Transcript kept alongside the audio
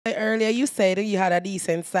Earlier you said you had a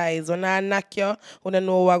decent size. When I knock you, when I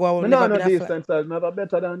know what will No, never no been a decent size. Never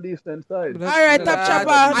better than decent size. All right, top chopper.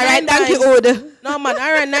 All right, thank you, Oda. No man,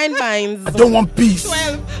 all right, 9 binds. I don't want peace.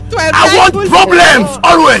 12 I want problems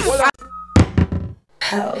always.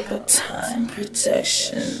 Pelpa time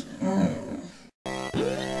protection.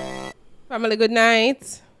 Family, good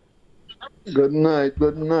night. Good night,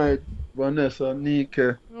 Vanessa,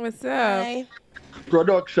 Nike. What's up? Hi.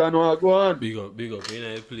 Production, what go on? Big up, in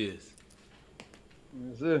a place.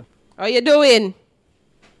 You see? How you doing?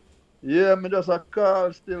 Yeah, me just a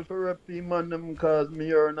call still for rep the man them cause me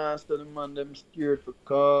hear nasty the man them scared to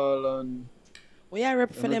call and We are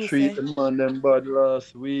rep for them, treat say. the man them bad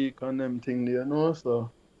last week and them thing there, you know,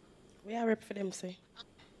 so. We are rep for them, say.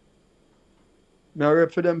 Me a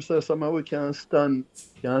rep for them, so some we can stand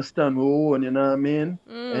we own, you know what I mean?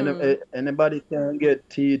 Anybody can get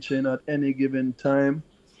teaching at any given time,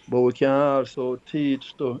 but we can also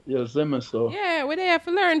teach too, you see me, so. Yeah, we have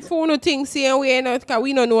to learn phone things same way, you know, because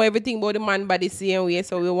we don't know everything about the man body same way,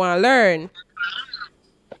 so we want to learn.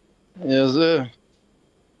 Yes, sir.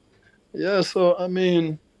 Yeah, so I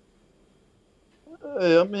mean,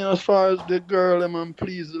 as far as the girl them and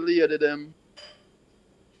please the lady them,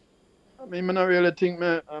 I mean, I don't really think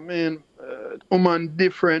woman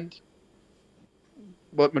different,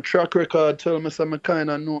 but my track record tell me some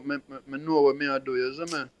kind of know me know what me I do, you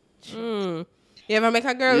see me? You ever make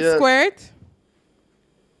a girl squirt?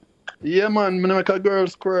 Yeah, man, I make a girl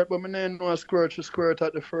squirt, but I didn't know a squirt. She squirt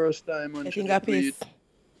at the first time. And I think I piss.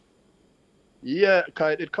 Yeah,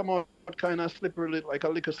 it come out kind of slippery, like a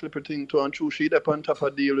liquor slipper thing too, and true, she up on top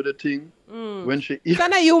of deal with the thing. When she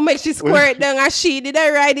Can you make she squirt then and she did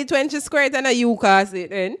I ride it when she squirt and you cause it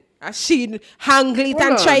then? And she hangle it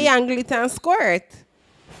and triangle it and squirt.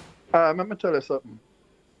 Let me tell you something.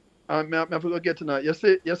 I have to get to that. You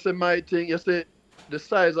see my thing, you see the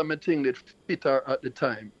size of my thing that fit her at the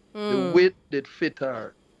time. The width that fit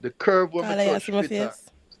her. The curve of my touch fit her.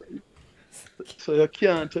 So you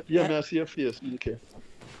can't, I see your face, okay.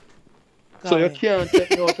 So you can't take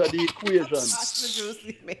me out of the equation.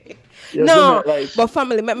 No, but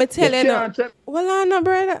family, let me tell you now. Well, no,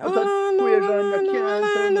 brother.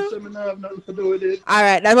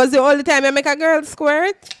 Alright, that was the only time I make a girl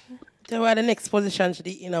squirt. Tell her the next position she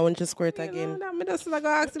did, you know, when she squirt again. I'm just like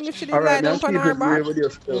ask him if she did lie down on her back.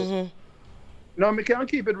 No, I can't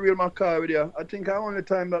keep it real, my car with you. I think the only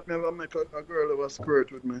time that I ever make a girl ever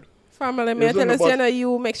squirt with me. Family, me tell us, you know,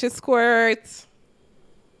 you make she squirt.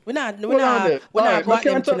 We're not go at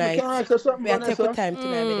them tonight. We are take our time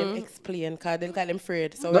tonight with them explain, because they got them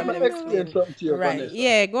afraid. So let me explain something to you, right. Vanessa.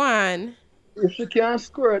 Yeah, go on. If she can't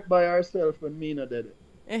squirt by herself and me not dead it.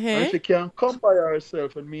 And she can come by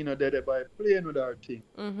herself and me not dead it by playing with her thing.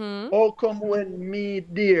 How come when me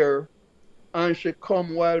there and she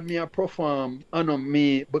come while me a perform and on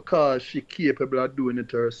me because she capable of doing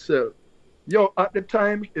it herself? Yo, at the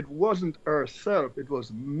time it wasn't herself, it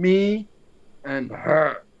was me and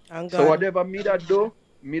her. So whatever me that do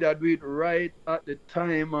it right at the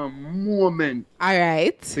time and moment.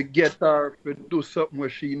 Alright. To get her to do something where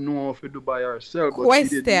she know to do by herself. But Question.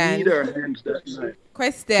 she didn't need her hands that night.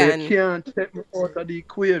 Question. So you can't take me out of the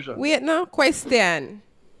equation. Wait, no, question.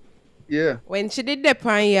 Yeah. When she did the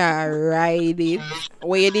pan, you ride it.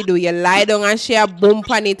 What you did do? You lie down and she a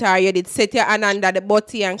bump on it, or you did set your hand under the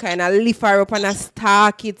body and kind of lift her up and a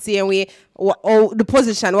stack it same way. The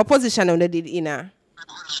position, what position you did in her?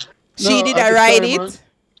 She did ride it? Man,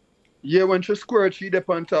 yeah, when she squirt, she dip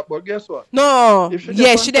on top. But guess what? No.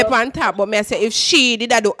 She dip on top. But me I say if she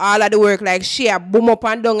did do all of the work, like she a boom up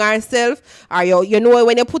and down herself, or you know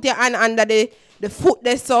when you put your hand under the foot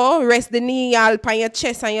there, so rest the knee all on your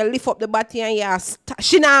chest and you lift up the body and you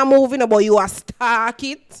she not moving, but you are stack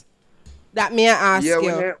it. That me I ask you.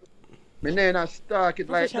 Yeah, me not stack it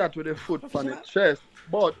like that with the foot on the chest,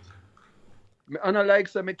 but and I like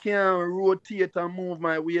so I can rotate and move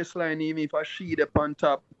my waistline even if I sheet up on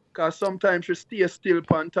top. Because sometimes she stay still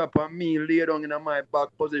on top and me lay down in my back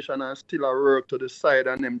position and still I work to the side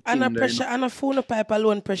and them and a pressure and a phone pipe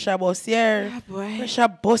alone pressure bust, yeah. Yeah, boy. Pressure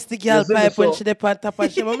bust the girl pipe when she dip on top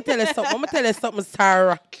and she. I'm tell you something,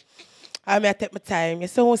 Sarah. I may take my time. You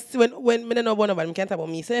see when me don't know about nobody, I can't talk about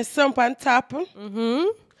me. So you jump on top.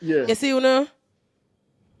 Yeah. You see, you know.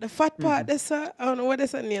 The fat part, that's I don't know what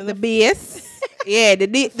that's name. The base. Yeah, the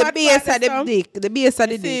base of the dick. The base of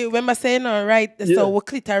the dick. See, when I say no, right, so we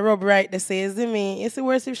clit a rub right, they say, is it me? Is it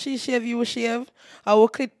worse if she shave, you shave? Or we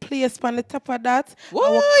clit place on the top of that?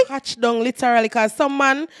 Or we catch down literally, because some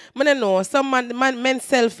man, I don't know, some men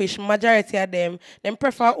selfish, majority of them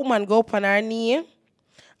prefer a woman go up on her knee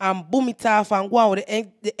and boom it off and go on with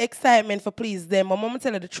the excitement for please them. But mama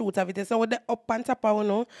tell you the truth of it. So with the up and top of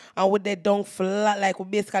you and with the down flat, like we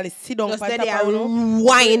basically sit down just on top of you.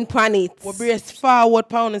 wine pan it. We brace forward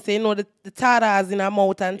pound and say, the tatas in our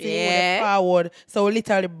mouth and thing with the forward. So we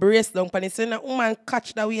literally brace down pan it. So when a woman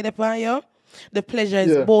catch that way upon you, the pleasure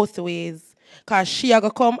is both ways. Cause she are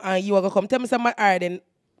gonna come and you are gonna come. Tell me something, alright then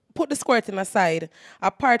put the squirting aside.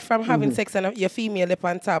 Apart from having sex and your female up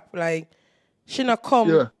on top, like she not come.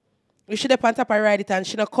 Yeah. You should up on top and ride it and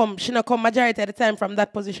she not come majority of the time from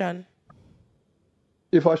that position.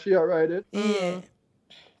 If I she ride it? Yeah.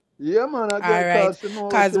 Yeah, man, I get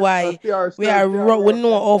because why? We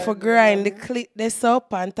know how to grind the clip this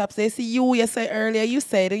up and top. So you see you said earlier, you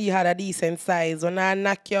said you had a decent size. When I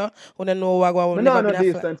knock you, we don't know what going on. No,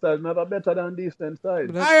 decent size. Never better than decent size.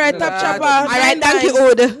 All right, top chopper. All right, thank you,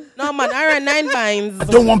 Oda. No, man, all right, 9 binds. I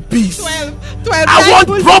don't want peace. 12. I want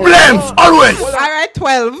problems, always. All right,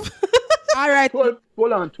 12. All right. 12,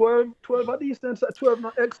 hold on, 12 a decent size, 12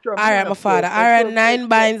 not extra. All right, my father. All right, 9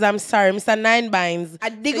 binds. I'm sorry, Mr. 9 binds. I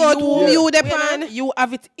dig out you the pan. You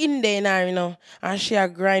have it in there now, you know. And she a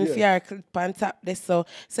grind for your clip on top this. So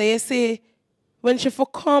you see, when she for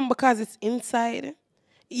come because it's inside,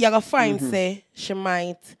 you gonna find say she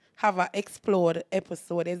might have an explode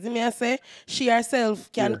episode. As me I say, she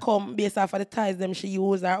herself can come based off of the ties them she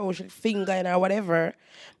use or she finger or whatever.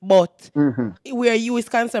 But where you is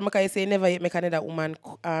concerned because you say never yet make another woman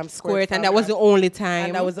squirt. And that was the only time.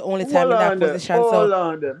 And that was the only time in that position. So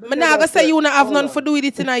I'm not gonna say you not have none for do with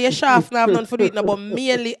it in your shaft, not have none for do it now, but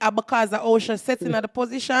mainly because the ocean sets in the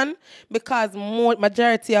position because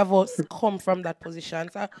majority of us come from that position.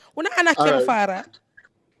 So we're not knocking father.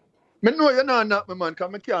 I know you're not knock me, man,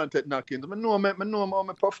 because I can't take knockings. I know how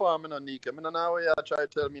I perform in a Nika. I don't know what you try to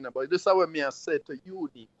tell me, but this is what I say to you,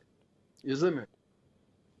 Nika. You see me?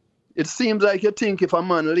 It seems like you think if a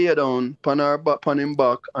man lay down on him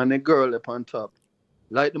back and a girl up on top,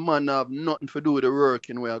 like the man have nothing to do with the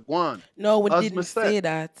working where I go on. No, we didn't say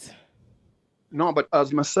that. No, but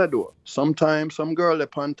as I said, though, sometimes some girl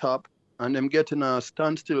up on top and them get in a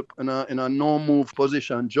standstill in a no-move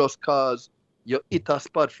position just because you hit a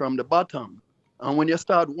spot from the bottom. And when you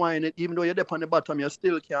start whining, even though you're up on the bottom, you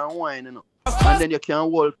still can't whine, you know. And then you can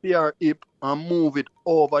hold your hip and move it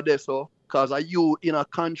over there, so, because you in a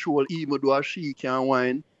control, even though she can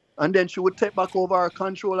whine. And then she would take back over her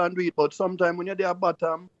control and do it. But sometimes when you're there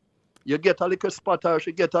bottom, you get a little spot or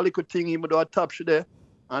she get a little thing, even though a top she there,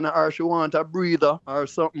 and or she want a breather or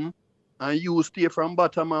something. And you stay from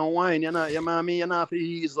bottom and whine, you know what you have to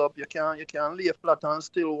ease up. You can't lay flat and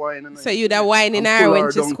still whine. So you that whine in her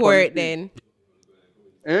when she squirt then?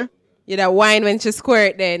 Eh? You that whine when she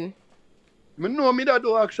squirt then? I know me that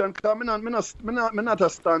do action because I'm not a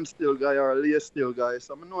standstill guy or a lay still guy.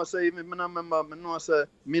 So I know say even I know say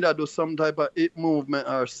me that do some type of hip movement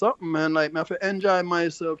or something, man. Like I have to enjoy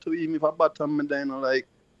myself to even if I bottom me then like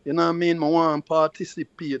you know what I mean, I want to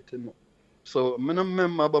participate, you know. So, I don't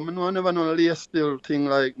remember, but I never know lay still thing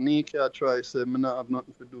like Nika try say I not have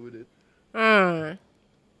nothing to do with it.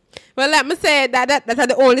 Well, let me say that's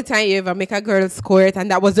the only time you ever make a girl squirt, and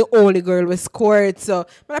that was the only girl with squirt. So,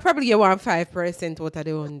 but I probably get 5% out of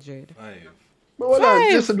the 100. 5. But hold on,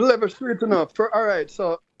 this is level straight enough. All right,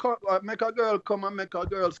 so make a girl come and make a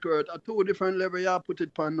girl squirt. At 2 different levels, you put it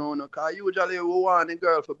on now. Because usually we want a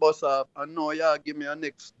girl for bust off, and now you give me a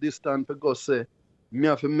next distance to go say. Me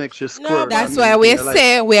have to make sure squirt. No, that's why we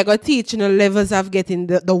say we are going to teach you the levels of getting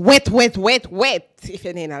the wet, if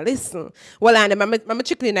you need to listen. Well, and I'm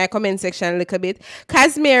checking in the comment section a little bit.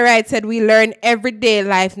 Casimir Wright said, we learn every day,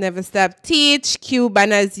 life never stop. Teach.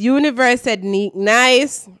 Cubana's Universe said, neat,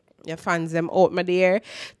 nice. Your fans them out, my dear.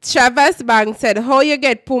 Travis Bang said, how you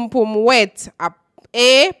get pum pum wet?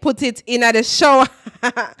 Put it in at the shower.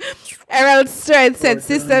 Errol Strait said,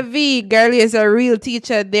 Sister V, girl is a real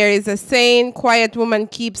teacher. There is a saying, quiet woman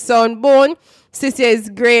keeps sound bone. Sister is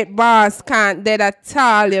great boss, can't dead at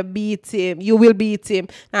all. You beat him. You will beat him.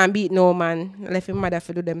 And beat no man. Left him mother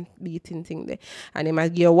for do them beating thing there. And him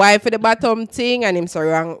must give your wife for the bottom thing. And him so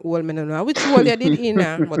wrong hole. I don't know which hole you did in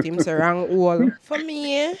but him so wrong hole. For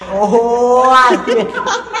me, I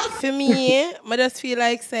just feel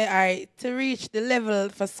like say, alright, to reach the level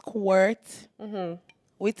for squirt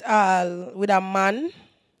with a man.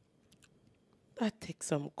 That takes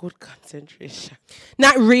some good concentration.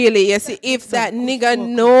 Not really. You see, if that nigga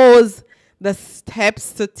knows the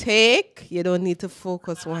steps to take, you don't need to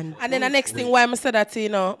focus one. And then the next thing why I said that, you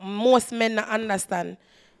know, most men don't understand.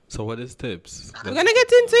 So what is steps? We're going to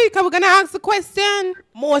get into it because we're going to ask the question.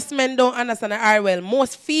 Most men don't understand it. Well,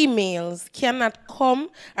 most females cannot come.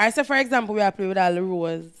 I say, for example, we are playing with all the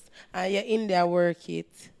rose and you're in there work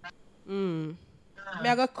it.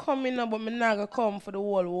 I go come in, but me not gonna come for the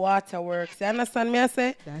whole waterworks. You understand me? I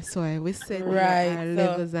say. That's why we said Right, there are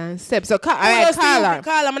so- levels and steps. So, alright, Carla.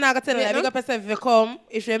 Carla, I'm not gonna tell you. Wait, Big up yourself if you come.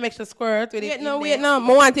 If you make the squirt with it. Wait, no, in wait, there. no.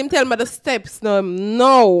 I want him tell me the steps.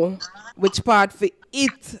 No, which part for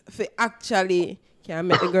it for actually can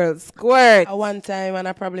make the girl squirt. At one time, and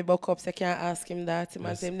I probably buck up, so I can't ask him that. Him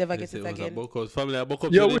and say him never get it again. Family, I buck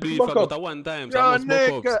up. Yo, So they which do it buck for up? about one time. So Yeah, I must buck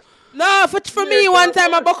nigga. up. No, for me, one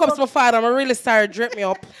time I buck up my father, I'm really sorry, drip me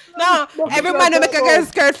up. No, every man who make a girl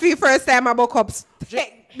skirt for first time I buck up.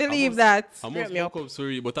 Believe that. I must buck up,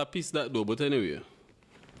 sorry, but I piss that though. But anyway.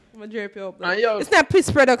 I'm gonna drip you up. And yo, It's not piece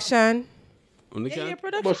production. On the Yeah, can- your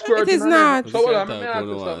production. but squirt It is in not. So hold on, Can't let me talk ask on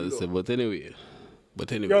you the something, wall, though. But anyway.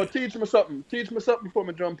 But anyway. Yo, teach me something. Teach me something before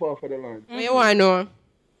me jump off of the line. What you want to know?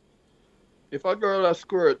 If a girl a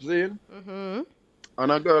squirt, Zane, and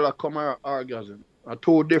a girl a come her orgasm, are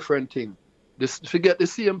two different things. She get the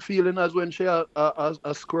same feeling as when she a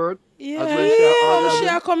squirt. Yeah, As when she a how orgasm.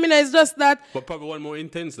 she a come in, it's just that. But probably one more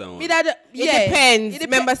intense than one. Me that, It yeah, depends. it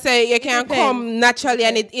Remember, say you can depends. come naturally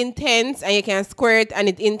and it intense, and you can squirt and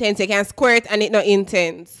it intense. You can squirt and it not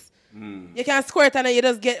intense. You can squirt and then you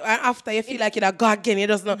just get, and after you feel like you're a god again, you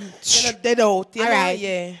just not, you're not dead out. You know? Alright.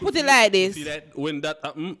 Yeah. Put it like this. See that when that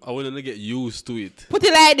happen, I want to get used to it. Put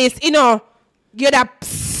it like this. You know, get that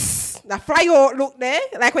psst, that fly out look there.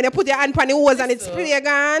 Like when you put your hand on the hose and it's spray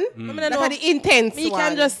gun. That's how the intense Me one.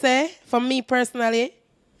 can just say, for me personally,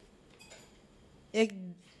 it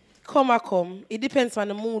come. It depends on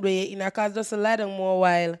the mood where you're in, because just a little more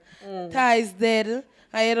while. Tie is dead.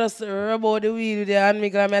 And you just rub out the wheel with your hand,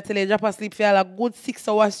 Miguel, and I tell you, drop asleep for a good 6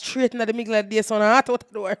 hours straight in the middle of the day, so I'm hot out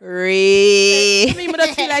the door. Really? Me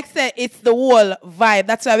just feel like, say, it's the whole vibe.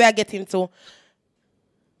 That's why we are getting to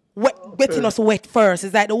getting us wet first.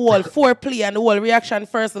 It's like the whole foreplay and the whole reaction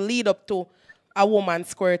first lead up to a woman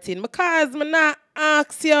squirting. Because I'm not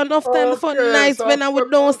ask you enough time for nice so when I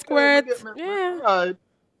would don't squirt. Yeah. Right.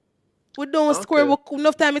 We don't squirt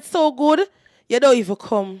enough time. It's so good. You don't even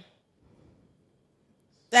come.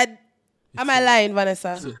 That am I lying,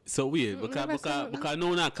 Vanessa? So weird because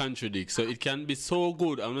no not contradict. So it can be so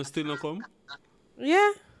good. I'm not still not come.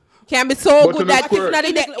 Yeah. Can be so But good to that not squirt.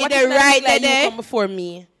 if What the if right like you there. come before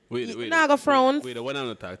me? Wait. Nah, go frowns. Wait, the one on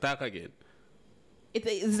the talk again.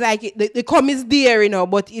 It's like the cum is there, you know,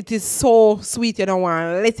 but it is so sweet, you don't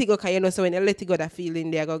want to let it go, because you know, so when you let it go, that feeling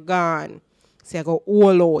there go gone. So you go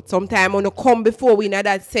all out. Sometimes when you come before we know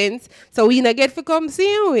that sense, so we not get for come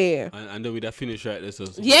same way. And then we that finish right there. So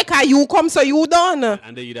Yeah, because you come, so you done.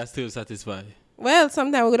 and then you that still satisfied. Well,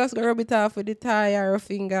 sometimes we just go rub it off with the tie or a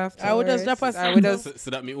finger after. I would just drop a I would just, So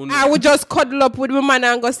that me I would just cuddle up with my man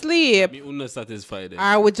and go sleep. me satisfied.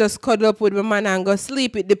 I would just cuddle up with my man and go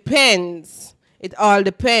sleep. It depends. It all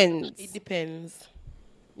depends. It depends.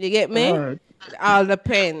 You get me? Alright. It all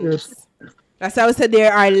depends. That's how I said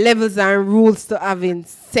there are levels and rules to having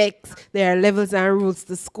sex. There are levels and rules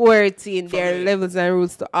to squirting. There are levels and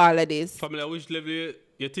rules to all of this. Family, which level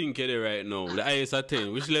you think you're there right now? The highest at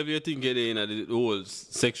 10. Which level you think you're there in the whole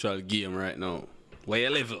sexual game right now? Where you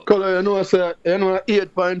level? Color, you know, say,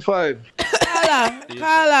 8.5.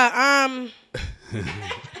 Carla,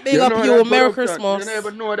 big up know you, that Merry production. Christmas. You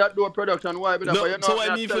never know that door production. Why? But No, you know, so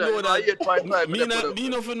why me for know that? 8.5. Me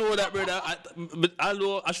not for know that, brother. But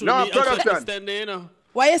although I should No, be production. stand there, you know.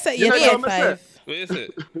 Why you say You know you what I'm 8.5? What you say?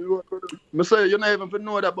 I say, you not even for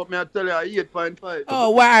know that, but me I tell you 8.5. Oh,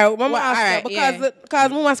 wow. Mama Well, asked alright, her because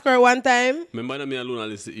Mama squirt one time. Remember that me alone I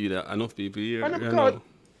listen either. Enough people here. And you of know. course,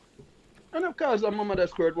 and of course, a mama that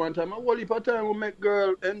squirt one time. A whole heap of time we make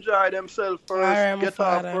girl enjoy themselves first, Alright, my get off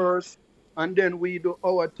father. first, and then we do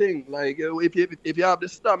our thing. Like if you have the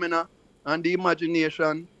stamina and the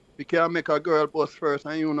imagination, you can make a girl bust first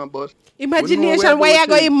and you not bust. Imagination, why you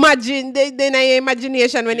go imagine? Then I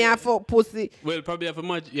imagination when you have for pussy. Well, probably have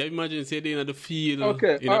imagine, you imagine say they in the field,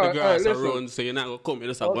 Okay, in the alright, grass listen. around, so you're not going to come, you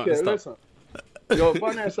just have to Okay, stop. listen. Yo,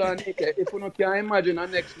 Vanessa and Ike, if you no can imagine a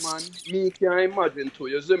next man, me can imagine too,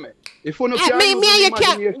 you see me? If you no can Me use and the you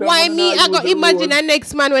can't. imagination, Why man, me? and I use go the imagine road. a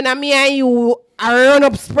next man when I me and you I run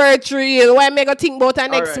up spirit trail. Why me go think about a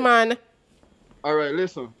next Alright. man? All right,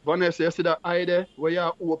 listen. Vanessa, you see that eye there where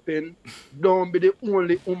you're open? Don't be the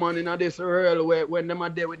only woman in this world where when them are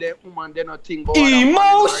there with their woman, they not think about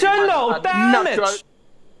Emotional damage.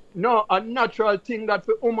 No, a natural thing that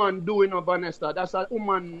for woman doing, Vanessa. That's a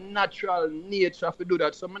woman natural nature to do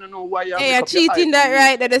that. So I don't know why you Hey, you're cheating that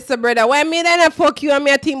right, that is the brother. Why me then I fuck you and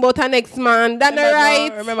me a think about a next man? That not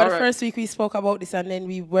right. Remember the first week we spoke about this and then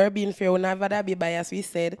we were being fair. Whenever that be biased, we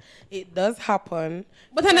said it does happen.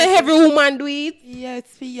 But not every woman do it. Yeah,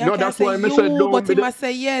 speak. No, that's why I said don't. But he must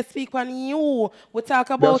say yes. Speak on you. We talk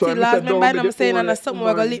about it last. Remember, I'm saying and something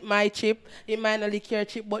we're gonna lick my chip. It might not lick your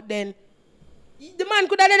chip, but then. The man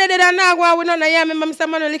could have done it and now go with none of you. Remember, Mr.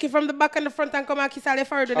 Man lick it from the back and the front and come and kiss all the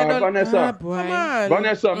further. Vanessa, come on.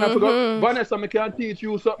 Vanessa, Vanessa, I can teach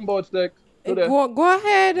you something about sex. Go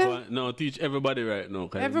ahead. No, teach everybody right now.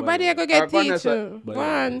 Everybody I go get teach you.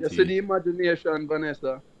 You see the imagination,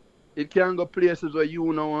 Vanessa. It can go places where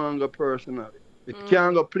you don't want to go personally. It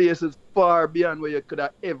can go places far beyond where you could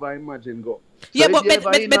have ever imagined go. So yeah, but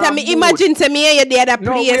I mean, imagine to me you're there that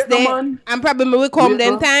place there. And probably we come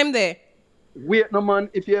then time there. Wait no man,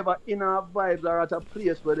 if you ever in our vibes or at a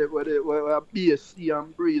place where a bass, sea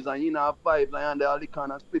and breeze and in our vibes and all the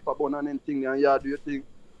kind of split up on and anything and you do your thing,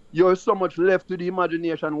 you're so much left to the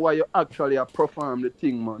imagination why you actually perform the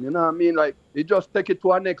thing, man. You know what I mean? Like, you just take it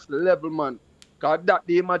to a next level, man. Because that's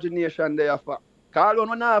the imagination there for. Because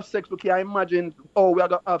when I have sex, we can imagine, oh, we are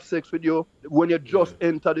going to have sex with you when you just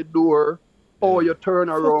enter the door. Or you turn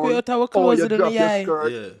around, or you drop your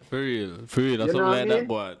skirt. Yeah, for real. That's something like that,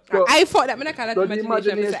 boy. So, I fuck that. I'm not call that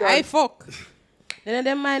imagination. I fuck. Then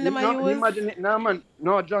them mind them I use. Imagine, nah, man.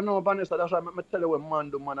 No, John, no, Vanessa. That's why I tell you what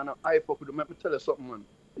man do, man. And I fuck with you. Let me tell you something, man.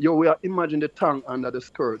 Yo, we are imagine the tongue under the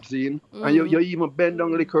skirt, see? And you even bend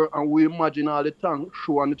down liquor and we imagine all the tongue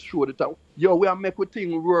show the tongue. Yo, we are make a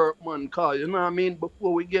thing work, man. Cause you know what I mean?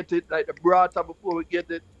 Before we get it, like the brata before we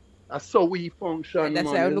get it. That's how we function, that's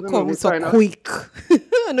man. That's why I come so quick.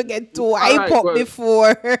 I don't get too hype up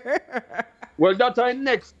before. Well, that's our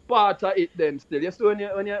next part of it then still. You see, when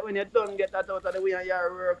you don't get that out of the way and you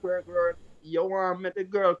work, you want to make the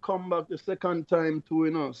girl come back the second time too,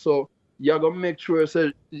 you know. So you're going to make sure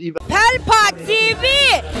say even Pelpa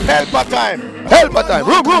TV! Pelpa time! Pelpa time!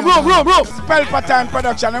 Room! Pelpa time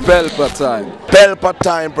production. Pelpa time. Pelpa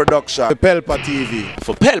time production. Pelpa TV.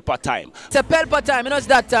 For Pelpa time. It's a Pelpa time, you know it's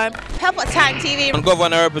that time. Pelpa time TV. I'm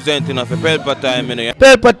governor representing of a Pelpa time, you know.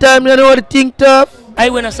 Pelpa time, you know what the thing tough? I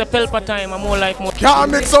when I say Pelpa time, I'm more like more.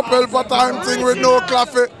 Can't mix up Pelpa time thing with no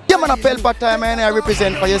coffee. Yeah, man, a Pelpa time, and I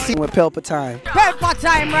represent for you see with Pelpa time. Pelpa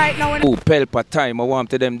time right now. Oh, Pelpa time, I want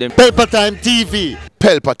to them. Pelpa time TV.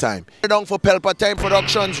 Pelpa time. Down for Pelpa time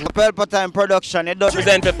productions. Pelpa time production, it does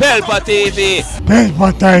represent for Pelpa TV.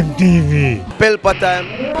 Pelpa time TV. Pelpa time.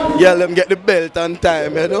 Yeah, let them get the belt on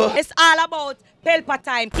time, you know. It's all about Pelpa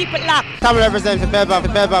time. Keep it locked. Come represent for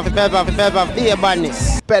Pelpa, be a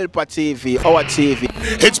badness. Pelpa TV, our TV.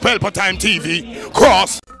 It's Pelpa time TV.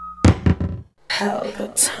 Cross.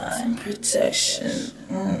 Pelpa time protection.